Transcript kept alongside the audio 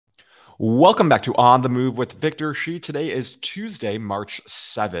Welcome back to On the Move with Victor Shi. Today is Tuesday, March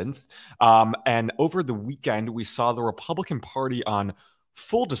 7th. And over the weekend, we saw the Republican Party on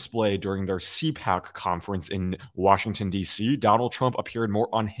full display during their CPAC conference in Washington, D.C. Donald Trump appeared more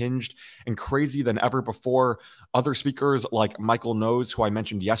unhinged and crazy than ever before. Other speakers like Michael Knowles, who I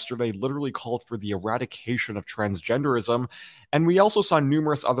mentioned yesterday, literally called for the eradication of transgenderism. And we also saw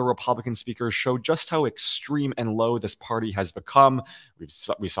numerous other Republican speakers show just how extreme and low this party has become.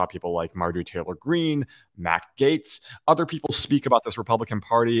 We saw people like Marjorie Taylor Greene, Matt Gaetz, other people speak about this Republican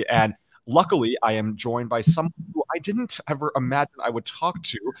Party. And luckily, I am joined by someone who I didn't ever imagine I would talk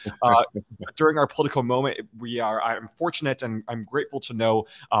to. During our political moment, I'm fortunate and I'm grateful to know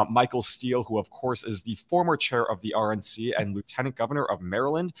Michael Steele, who, of course, is the former chair of the RNC and lieutenant governor of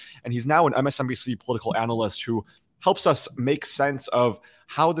Maryland. And he's now an MSNBC political analyst who helps us make sense of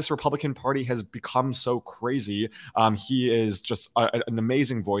how this Republican Party has become so crazy. He is just an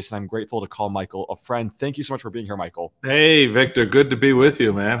amazing voice, and I'm grateful to call Michael a friend. Thank you so much for being here, Michael. Hey, Victor. Good to be with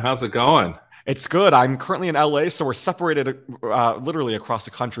you, man. How's it going? It's good. I'm currently in LA, so we're separated literally across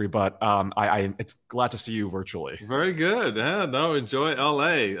the country, but it's glad to see you virtually. Very good. Yeah, no, enjoy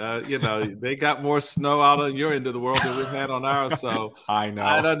LA. They got more snow out on your end of the world than we've had on ours. So I know.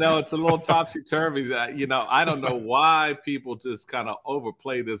 I don't know. It's a little topsy-turvy. I don't know why people just kind of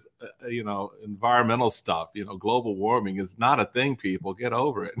overplay this, environmental stuff. Global warming is not a thing, people. Get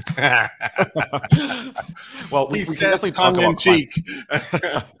over it. Well, we can definitely talk about cheek.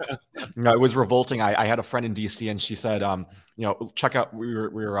 No, it was revolting. I had a friend in DC, and she said, check out. We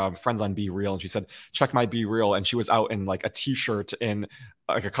were friends on Be Real, and she said, check my Be Real, and she was out in like a T-shirt in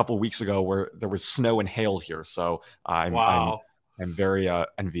like a couple of weeks ago where there was snow and hail here. So I'm very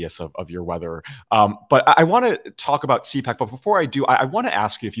envious of your weather. But I want to talk about CPAC. But before I do, I want to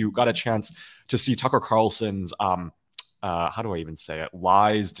ask you if you got a chance to see Tucker Carlson's how do I even say it?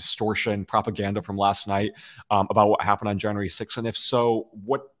 Lies, distortion, propaganda from last night about what happened on January 6th. And if so,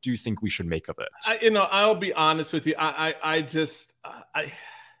 what do you think we should make of it? I'll be honest with you. I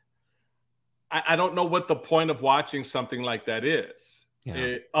don't know what the point of watching something like that is,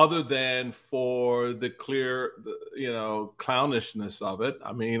 other than for the clear, clownishness of it.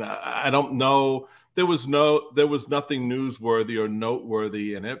 I mean, I don't know. There was nothing newsworthy or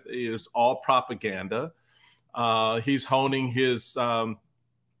noteworthy in it. It was all propaganda. He's honing his, sort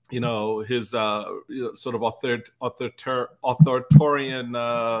of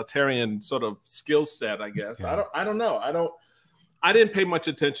authoritarian sort of skill set, I guess. Yeah. I don't know. I didn't pay much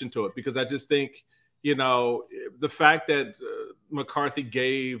attention to it because I just think, the fact that McCarthy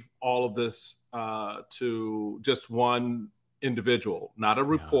gave all of this to just one individual, not a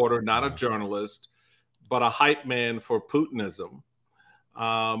reporter, not a journalist, but a hype man for Putinism.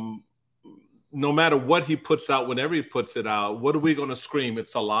 No matter what he puts out, whenever he puts it out, what are we going to scream?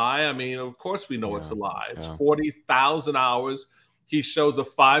 It's a lie. I mean, of course we know it's a lie. It's 40,000 hours. He shows a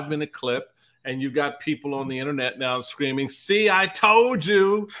 5-minute clip, and you got people on the internet now screaming, "See, I told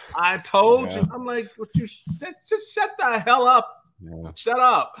you. I told you." I'm like, just shut the hell up. Yeah. Shut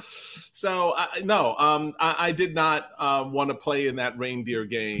up. So, I did not want to play in that reindeer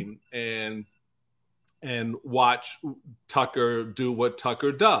game and watch Tucker do what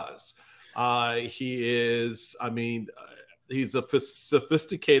Tucker does. He's a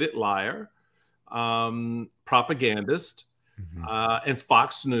sophisticated liar, propagandist, and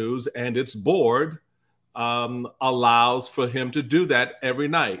Fox News and its board allows for him to do that every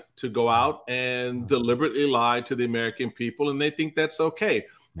night, to go out and deliberately lie to the American people, and they think that's okay.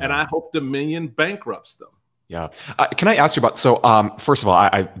 Yeah. And I hope Dominion bankrupts them. Yeah. Can I ask you about, first of all,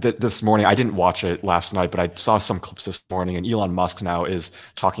 this morning, I didn't watch it last night, but I saw some clips this morning, and Elon Musk now is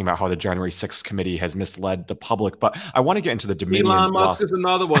talking about how the January 6th committee has misled the public. But I want to get into the Dominion. Elon Musk is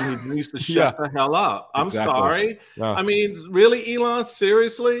another one who needs to shut the hell up. I'm sorry. Yeah. I mean, really, Elon?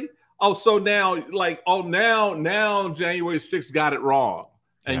 Seriously? Oh, so now, now January 6th got it wrong.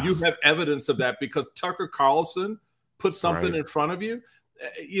 And you have evidence of that because Tucker Carlson put something in front of you.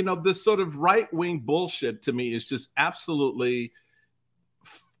 This sort of right-wing bullshit to me is just absolutely,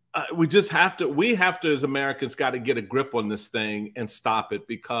 we have to, as Americans, got to get a grip on this thing and stop it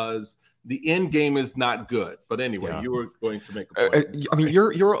because the end game is not good. But anyway, you were going to make a point. I mean,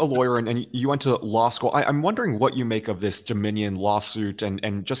 you're a lawyer and you went to law school. I'm wondering what you make of this Dominion lawsuit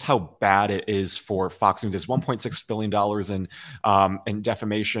and just how bad it is for Fox News. It's $1.6 billion in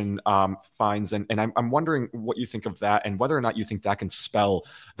defamation fines. And I'm wondering what you think of that and whether or not you think that can spell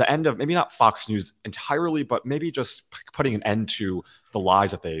the end of maybe not Fox News entirely, but maybe just putting an end to the lies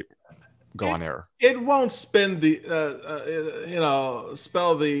that they go on air. It won't spell the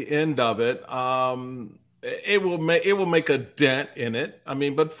end of it. it will make a dent in it. I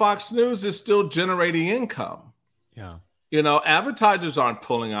mean, but Fox News is still generating income. Yeah. You know, advertisers aren't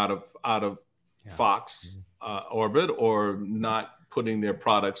pulling out of Fox orbit or not putting their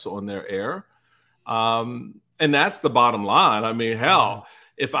products on their air. And that's the bottom line. I mean, hell,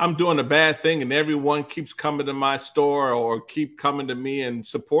 if I'm doing a bad thing and everyone keeps coming to my store or keep coming to me and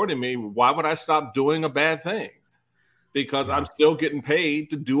supporting me, why would I stop doing a bad thing? Because I'm still getting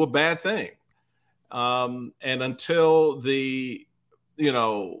paid to do a bad thing. And until the,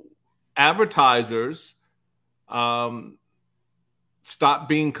 advertisers stop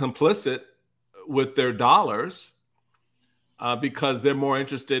being complicit with their dollars because they're more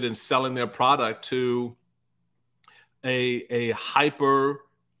interested in selling their product to a hyper,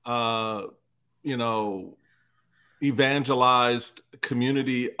 evangelized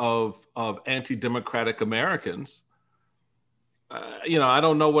community of anti-democratic Americans. I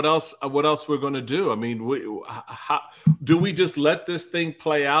don't know what else we're going to do. I mean, do we just let this thing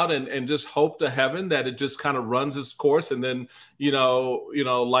play out and just hope to heaven that it just kind of runs its course, and then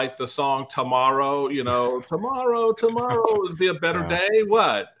like the song tomorrow, tomorrow would be a better day.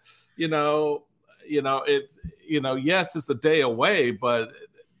 What, yes, it's a day away, but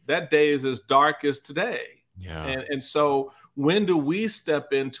that day is as dark as today. Yeah. And so when do we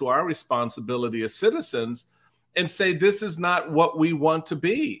step into our responsibility as citizens and say, this is not what we want to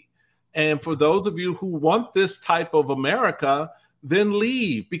be? And for those of you who want this type of America, then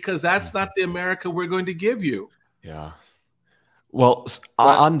leave, because that's not the America we're going to give you. Yeah. Well,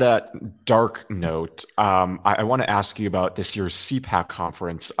 on that dark note, I want to ask you about this year's CPAC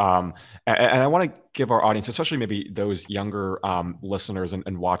conference. And I want to give our audience, especially maybe those younger listeners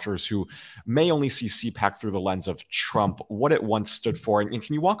and watchers who may only see CPAC through the lens of Trump, what it once stood for. And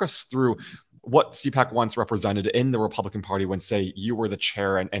can you walk us through what CPAC once represented in the Republican Party when, say, you were the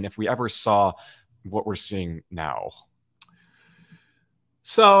chair, and if we ever saw what we're seeing now?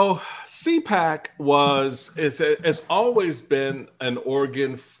 So CPAC it's always been an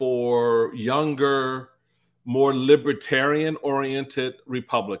organ for younger, more libertarian-oriented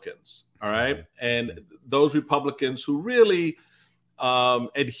Republicans, all right? And those Republicans who really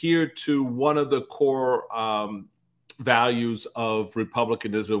adhere to one of the core values of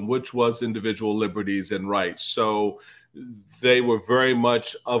republicanism, which was individual liberties and rights. So they were very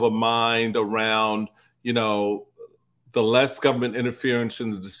much of a mind around, the less government interference in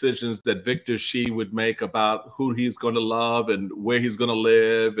the decisions that Victor Shi would make about who he's going to love and where he's going to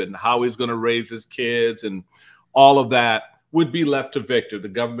live and how he's going to raise his kids, and all of that would be left to Victor. The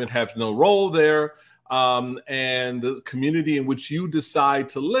government has no role there. And the community in which you decide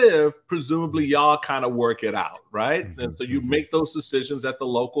to live, presumably y'all kind of work it out, right? And so you make those decisions at the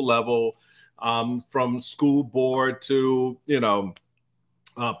local level, from school board to,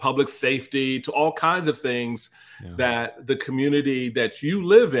 public safety, to all kinds of things that the community that you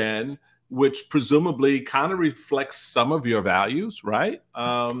live in, which presumably kind of reflects some of your values, right?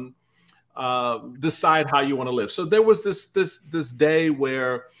 Decide how you want to live. So there was this day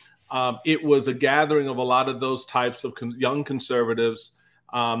where it was a gathering of a lot of those types of young conservatives,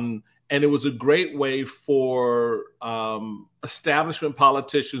 and it was a great way for establishment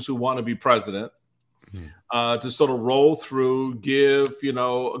politicians who want to be president to sort of roll through, give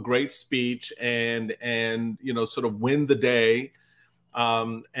a great speech, and sort of win the day,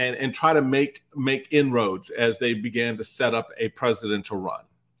 and try to make inroads as they began to set up a presidential run.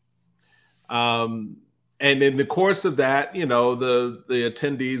 And in the course of that, the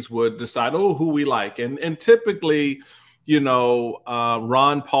attendees would decide, who we like. And typically,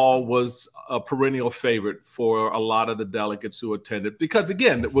 Ron Paul was a perennial favorite for a lot of the delegates who attended, because,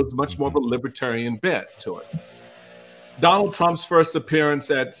 again, it was much more of a libertarian bent to it. Donald Trump's first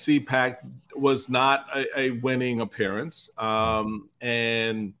appearance at CPAC was not a winning appearance.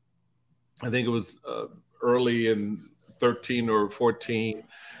 And I think it was early in 13 or 14.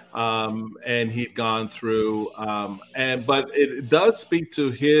 And he'd gone through, but it does speak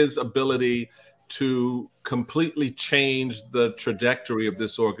to his ability to completely change the trajectory of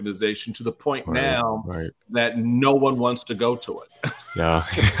this organization to the point now that no one wants to go to it. Yeah.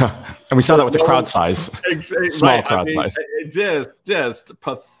 And we saw that with the crowd size, small crowd size. Just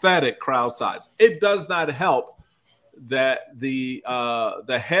pathetic crowd size. It does not help that the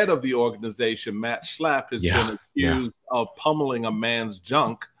head of the organization, Matt Schlapp, has been accused of pummeling a man's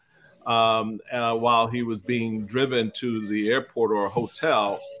junk while he was being driven to the airport or a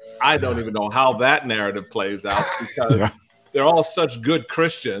hotel. I don't even know how that narrative plays out, because they're all such good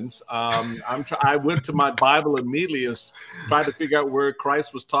Christians. I went to my Bible immediately and tried to figure out where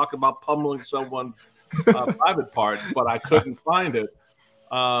Christ was talking about pummeling someone's private parts, but I couldn't find it.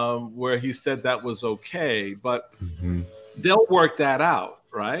 where he said that was okay, but they'll work that out,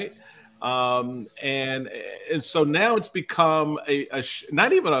 right? And so now it's become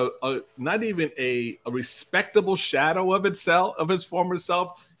not even a respectable shadow of itself, of its former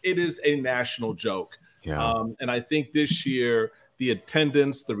self. It is a national joke. Yeah. And I think this year the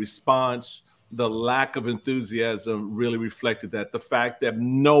attendance, the response, the lack of enthusiasm really reflected that. The fact that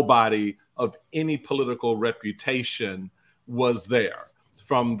nobody of any political reputation was there,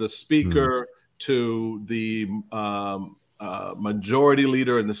 from the speaker to the minority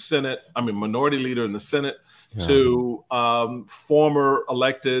leader in the Senate, to former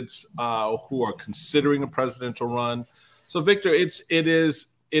electeds who are considering a presidential run. So, Victor, it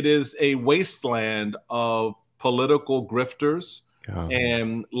is a wasteland of political grifters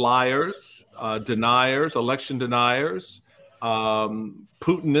and liars, deniers, election deniers,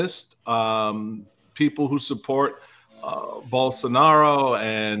 Putinists, people who support Bolsonaro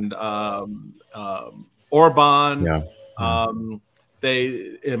and Orban.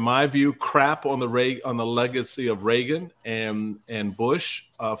 They, in my view, crap on the legacy of Reagan and Bush,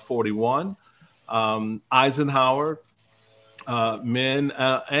 41, Eisenhower, men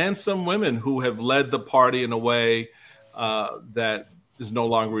and some women who have led the party in a way that is no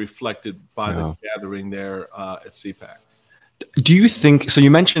longer reflected by the gathering there at CPAC. Do you think, so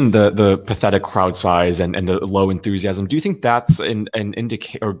you mentioned the pathetic crowd size and the low enthusiasm. Do you think that's an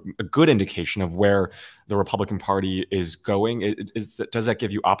indicator, a good indication of where the Republican Party is going? Does that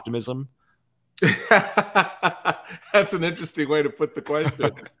give you optimism? That's an interesting way to put the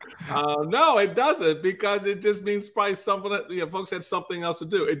question. No, it doesn't, because it just means probably folks had something else to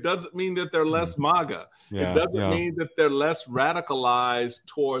do. It doesn't mean that they're less MAGA. It doesn't mean that they're less radicalized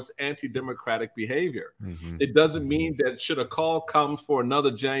towards anti-democratic behavior. It doesn't mean that should a call come for another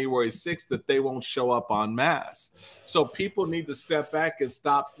January 6th that they won't show up en masse. So people need to step back and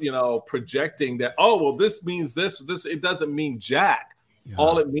stop, projecting that, oh, well, this means this. It doesn't mean jack.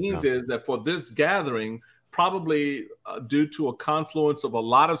 All it means is that for this gathering, probably due to a confluence of a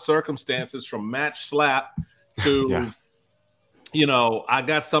lot of circumstances, from match slap to, I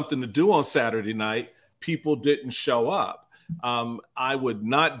got something to do on Saturday night, people didn't show up. I would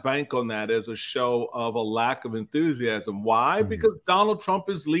not bank on that as a show of a lack of enthusiasm. Why? Because Donald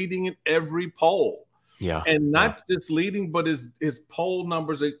Trump is leading in every poll. And not just leading, but his poll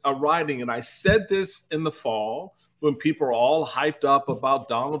numbers are rising. And I said this in the fall, when people are all hyped up about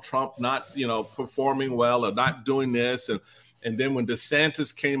Donald Trump not, performing well or not doing this. And then when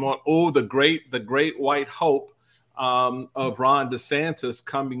DeSantis came on, the great white hope of Ron DeSantis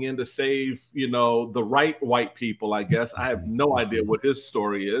coming in to save, the right white people, I guess. I have no idea what his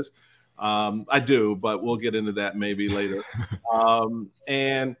story is. I do, but we'll get into that maybe later.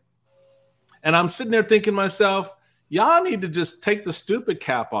 And I'm sitting there thinking to myself, y'all need to just take the stupid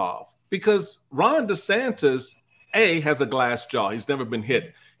cap off, because Ron DeSantis, has a glass jaw. He's never been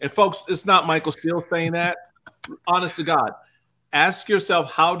hit. And folks, it's not Michael Steele saying that. Honest to God, ask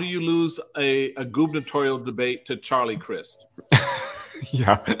yourself, how do you lose a gubernatorial debate to Charlie Crist?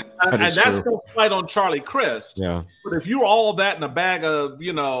 And that's no fight on Charlie Crist. But if you're all that in a bag of,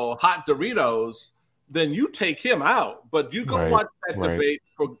 hot Doritos, then you take him out. But you go watch that debate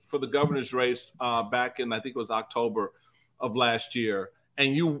for the governor's race back in, I think it was October of last year,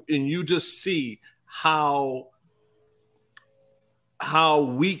 and you just see how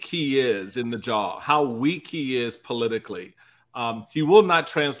weak he is in the jaw, how weak he is politically. He will not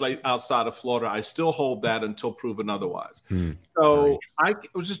translate outside of Florida. I still hold that until proven otherwise. So I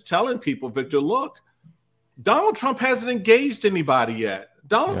was just telling people, Victor, look, Donald Trump hasn't engaged anybody yet.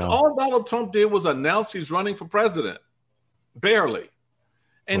 All Donald Trump did was announce he's running for president, barely.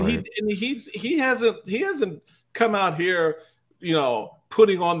 And he hasn't come out here,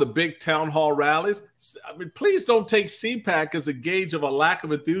 putting on the big town hall rallies. I mean, please don't take CPAC as a gauge of a lack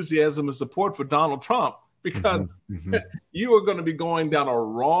of enthusiasm and support for Donald Trump, because you are going to be going down a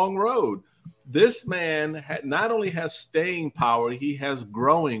wrong road. This man not only has staying power, he has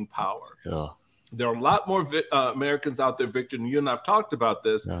growing power. There are a lot more Americans out there, Victor, and you and I have talked about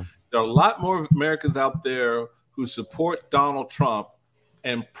this. There are a lot more Americans out there who support Donald Trump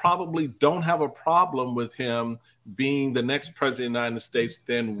and probably don't have a problem with him being the next president of the United States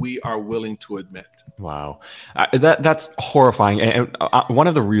than we are willing to admit. Wow. That's horrifying. And one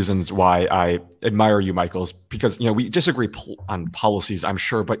of the reasons why I admire you, Michael, is because, we disagree on policies, I'm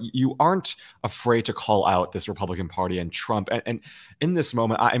sure, but you aren't afraid to call out this Republican Party and Trump. And in this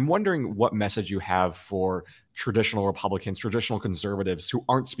moment, I'm wondering what message you have for traditional Republicans, traditional conservatives who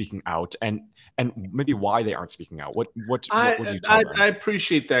aren't speaking out, and maybe why they aren't speaking out. What would you tell them? I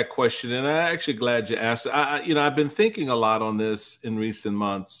appreciate that question, and I'm actually glad you asked. I've I've been thinking a lot on this in recent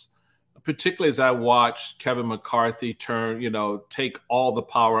months, particularly as I watched Kevin McCarthy take all the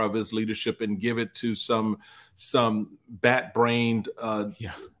power of his leadership and give it to some bat-brained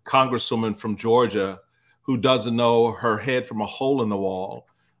congresswoman from Georgia who doesn't know her head from a hole in the wall,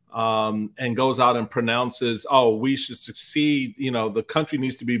 and goes out and pronounces, "Oh, we should succeed. The country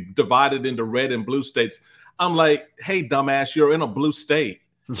needs to be divided into red and blue states." I'm like, "Hey, dumbass, you're in a blue state."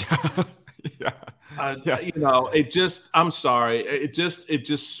 Yeah. I'm sorry. It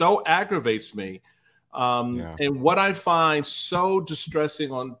just so aggravates me. And what I find so distressing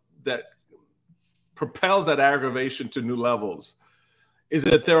on that propels that aggravation to new levels is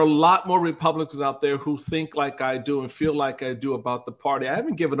that there are a lot more Republicans out there who think like I do and feel like I do about the party. I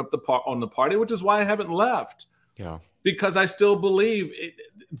haven't given up on the party, which is why I haven't left. Yeah. Because I still believe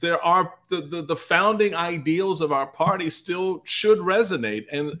there are the founding ideals of our party still should resonate.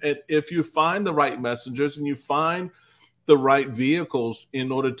 And if you find the right messengers and you find the right vehicles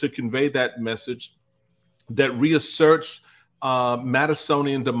in order to convey that message that reasserts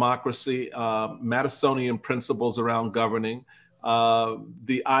Madisonian democracy, Madisonian principles around governing,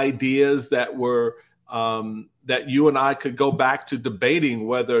 the ideas that were that you and I could go back to debating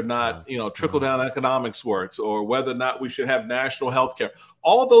whether or not, trickle-down economics works or whether or not we should have national health care.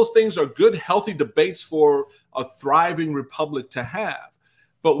 All those things are good, healthy debates for a thriving republic to have.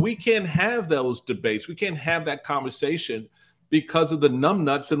 But we can't have those debates. We can't have that conversation because of the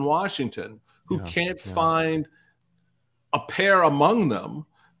numbnuts in Washington who can't find a pair among them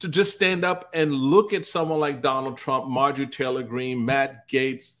to just stand up and look at someone like Donald Trump, Marjorie Taylor Greene, Matt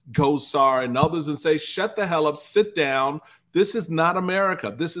Gaetz, Gosar, and others and say, shut the hell up, sit down. This is not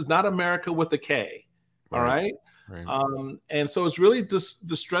America. This is not America with a K. All right? And so it's really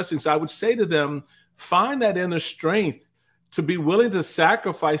distressing. So I would say to them, find that inner strength to be willing to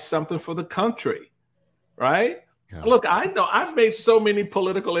sacrifice something for the country, right? Yeah. Look, I know I've made so many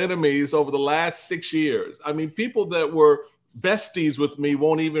political enemies over the last 6 years. I mean, people that were besties with me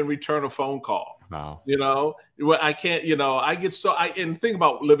won't even return a phone call. Wow. I can't, and the thing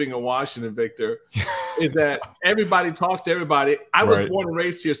about living in Washington, Victor, is that everybody talks to everybody. I was born and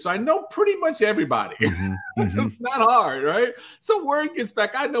raised here, so I know pretty much everybody. It's not hard, right? So word gets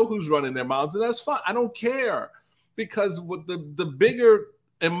back, I know who's running their mouths, and that's fine. I don't care, because what the bigger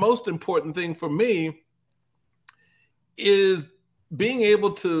and most important thing for me is being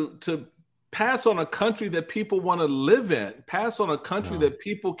able to pass on a country that people want to live in, pass on a country that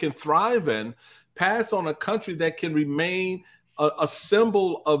people can thrive in, pass on a country that can remain a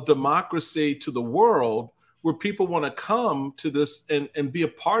symbol of democracy to the world, where people want to come to this and be a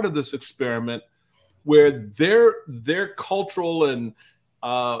part of this experiment, where their cultural and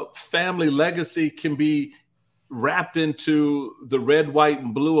family legacy can be wrapped into the red, white,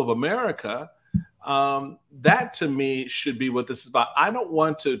 and blue of America. That to me should be what this is about. I don't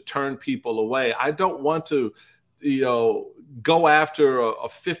want to turn people away. I don't want to, go after a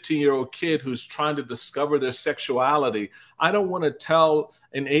 15-year-old kid who's trying to discover their sexuality. I don't want to tell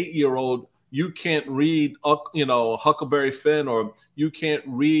an 8-year-old, you can't read, Huckleberry Finn, or you can't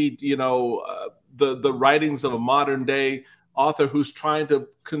read, the writings of a modern day author who's trying to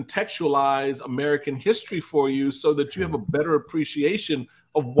contextualize American history for you so that you have a better appreciation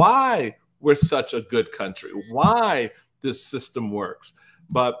of why we're such a good country, why this system works.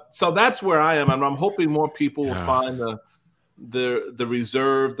 But so that's where I am, and I'm hoping more people will find the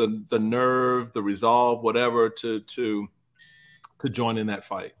reserve, the nerve, the resolve, whatever, to join in that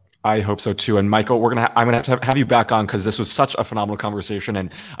fight. I hope so too. And Michael, I'm gonna have you back on, because this was such a phenomenal conversation,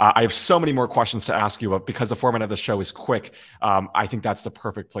 and I have so many more questions to ask you. But because the format of the show is quick, I think that's the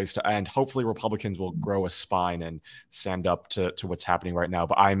perfect place to end. Hopefully, Republicans will grow a spine and stand up to what's happening right now.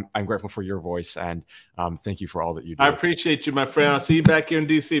 But I'm grateful for your voice, and thank you for all that you do. I appreciate you, my friend. I'll see you back here in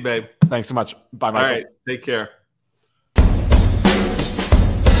DC, babe. Thanks so much. Bye, Michael. All right, take care.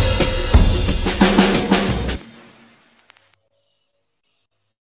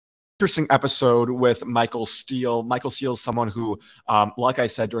 Interesting episode with Michael Steele. Michael Steele is someone who, like I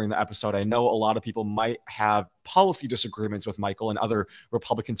said during the episode, I know a lot of people might have policy disagreements with Michael and other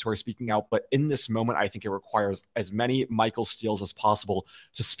Republicans who are speaking out, but in this moment, I think it requires as many Michael Steeles as possible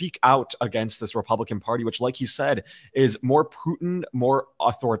to speak out against this Republican Party, which, like he said, is more Putin, more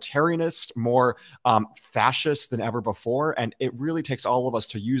authoritarianist, more fascist than ever before, and it really takes all of us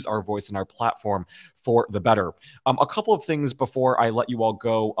to use our voice and our platform for the better. A couple of things before I let you all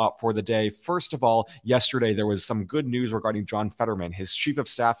go for the day. First of all, yesterday there was some good news regarding John Fetterman. His chief of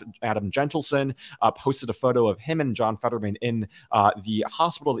staff, Adam Gentleson, posted a photo of him and John Fetterman in the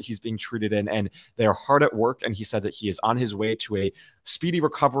hospital that he's being treated in, and they're hard at work, and he said that he is on his way to a speedy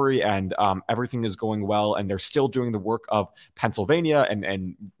recovery and everything is going well. And they're still doing the work of Pennsylvania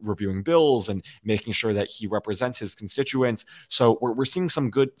and reviewing bills and making sure that he represents his constituents. So we're seeing some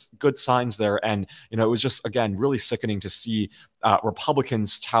good signs there. And, it was just, again, really sickening to see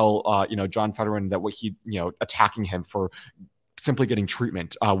Republicans tell, John Fetterman that what he, attacking him for simply getting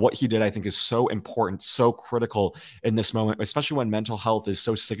treatment. What he did, I think, is so important, so critical in this moment, especially when mental health is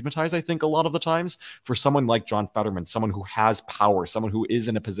so stigmatized, I think, a lot of the times. For someone like John Fetterman, someone who has power, someone who is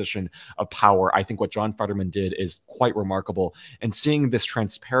in a position of power, I think what John Fetterman did is quite remarkable. And seeing this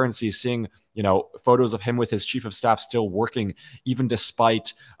transparency, seeing photos of him with his chief of staff still working, even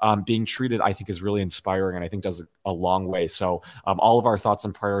despite being treated, I think is really inspiring, and I think does a long way. So all of our thoughts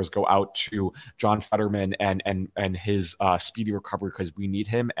and prayers go out to John Fetterman and his speedy recovery, because we need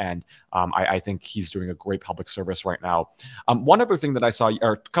him. And I think he's doing a great public service right now. One other thing that I saw,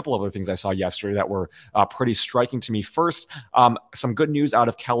 or a couple other things I saw yesterday that were pretty striking to me. First, some good news out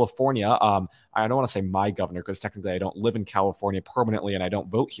of California. I don't want to say my governor, because technically I don't live in California permanently and I don't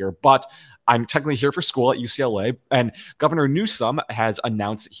vote here, but I'm technically here for school at UCLA. And Governor Newsom has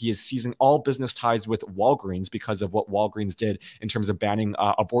announced that he is seizing all business ties with Walgreens because of what Walgreens did in terms of banning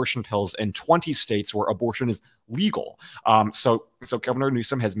abortion pills in 20 states where abortion is legal. So Governor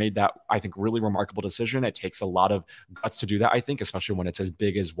Newsom has made that, I think, really remarkable decision. It takes a lot of guts to do that, I think, especially when it's as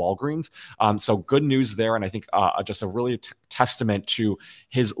big as Walgreens. So good news there. And I think just a really testament to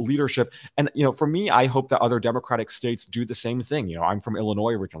his leadership. And, for me, I hope that other Democratic states do the same thing. I'm from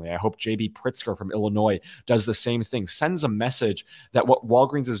Illinois originally. I hope J.B. Pritzker from Illinois does the same thing, sends a message that what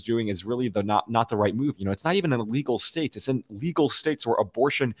Walgreens is doing is really not the right move. It's not even in illegal states. It's in legal states where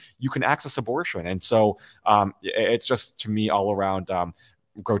you can access abortion. And so it's just, to me, all around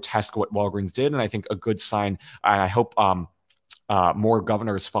grotesque what Walgreens did. And I think a good sign. And I hope more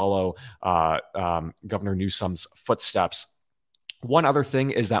governors follow Governor Newsom's footsteps. One other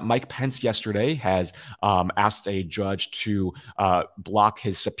thing is that Mike Pence yesterday has asked a judge to block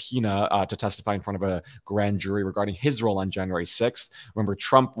his subpoena to testify in front of a grand jury regarding his role on January 6th. Remember,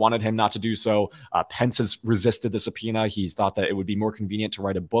 Trump wanted him not to do so. Pence has resisted the subpoena. He thought that it would be more convenient to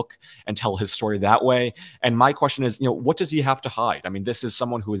write a book and tell his story that way. And my question is, what does he have to hide? I mean, this is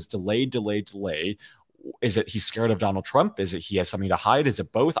someone who is delayed. Is it he's scared of Donald Trump? Is it he has something to hide? Is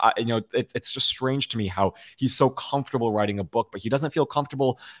it both? It's just strange to me how he's so comfortable writing a book, but he doesn't feel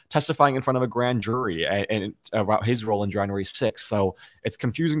comfortable testifying in front of a grand jury and about his role in January 6th. So it's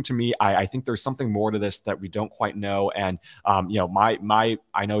confusing to me. I think there's something more to this that we don't quite know. And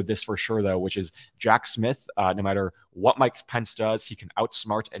I know this for sure though, which is Jack Smith. No matter what Mike Pence does, he can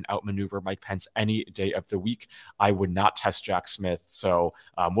outsmart and outmaneuver Mike Pence any day of the week. I would not test Jack Smith. So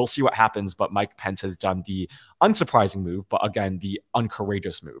we'll see what happens. But Mike Pence has done the unsurprising move, but again, the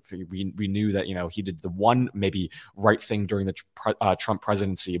uncourageous move. We knew that, he did the one maybe right thing during the Trump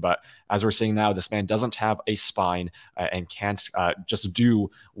presidency. But as we're seeing now, this man doesn't have a spine and can't just do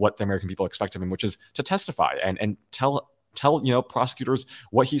what the American people expect of him, which is to testify and tell prosecutors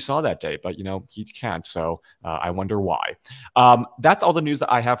what he saw that day, but he can't. So I wonder why. That's all the news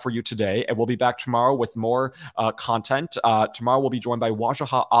that I have for you today, and we'll be back tomorrow with more content. Tomorrow we'll be joined by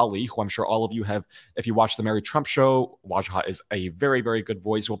Wajaha Ali, who I'm sure all of you have, if you watch the Mary Trump show. Wajaha is a very, very good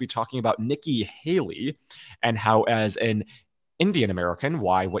voice. We'll be talking about Nikki Haley and how, as an Indian American,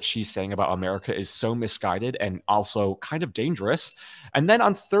 why what she's saying about America is so misguided and also kind of dangerous. And then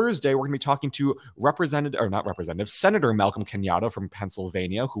on Thursday, we're going to be talking to Senator Malcolm Kenyatta from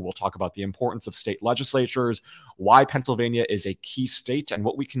Pennsylvania, who will talk about the importance of state legislatures, why Pennsylvania is a key state, and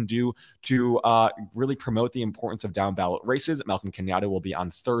what we can do to really promote the importance of down ballot races. Malcolm Kenyatta will be on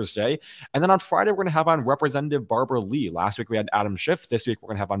Thursday. And then on Friday, we're going to have on Representative Barbara Lee. Last week, we had Adam Schiff. This week, we're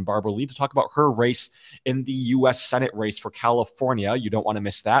going to have on Barbara Lee to talk about her race in the U.S. Senate race for California. You don't want to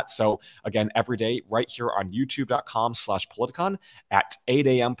miss that. So again, every day right here on youtube.com/Politicon at 8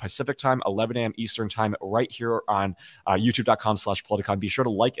 a.m. Pacific time, 11 a.m. Eastern time, right here on youtube.com/Politicon. Be sure to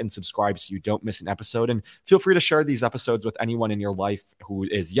like and subscribe so you don't miss an episode. And feel free to share these episodes with anyone in your life who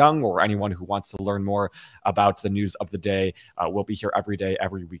is young or anyone who wants to learn more about the news of the day. We'll be here every day,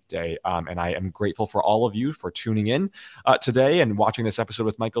 every weekday. And I am grateful for all of you for tuning in today and watching this episode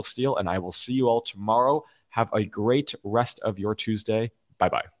with Michael Steele. And I will see you all tomorrow. Have a great rest of your Tuesday.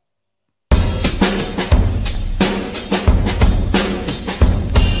 Bye-bye.